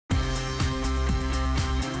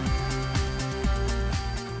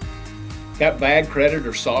Got bad credit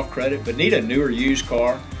or soft credit but need a new or used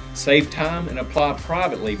car? Save time and apply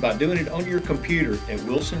privately by doing it on your computer at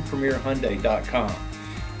wilsonpremierhyundai.com.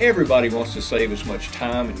 Everybody wants to save as much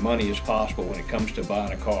time and money as possible when it comes to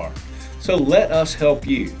buying a car. So let us help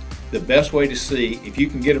you. The best way to see if you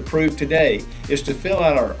can get approved today is to fill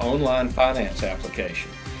out our online finance application.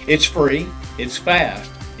 It's free, it's fast,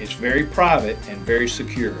 it's very private and very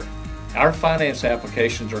secure. Our finance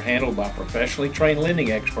applications are handled by professionally trained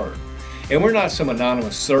lending experts. And we're not some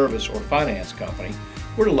anonymous service or finance company.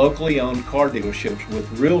 We're locally owned car dealerships with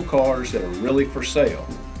real cars that are really for sale.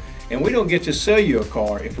 And we don't get to sell you a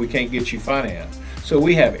car if we can't get you financed. So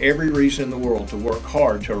we have every reason in the world to work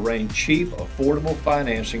hard to arrange cheap, affordable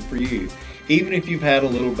financing for you, even if you've had a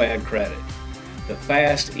little bad credit. The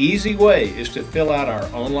fast, easy way is to fill out our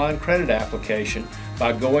online credit application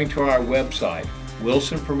by going to our website,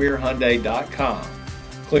 wilsonpremierhyundai.com.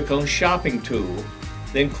 Click on Shopping Tool,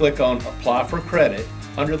 then click on Apply for Credit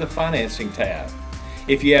under the Financing tab.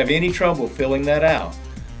 If you have any trouble filling that out,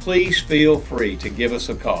 please feel free to give us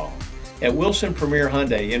a call at Wilson Premier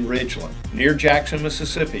Hyundai in Ridgeland, near Jackson,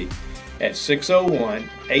 Mississippi, at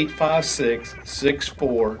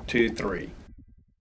 601-856-6423.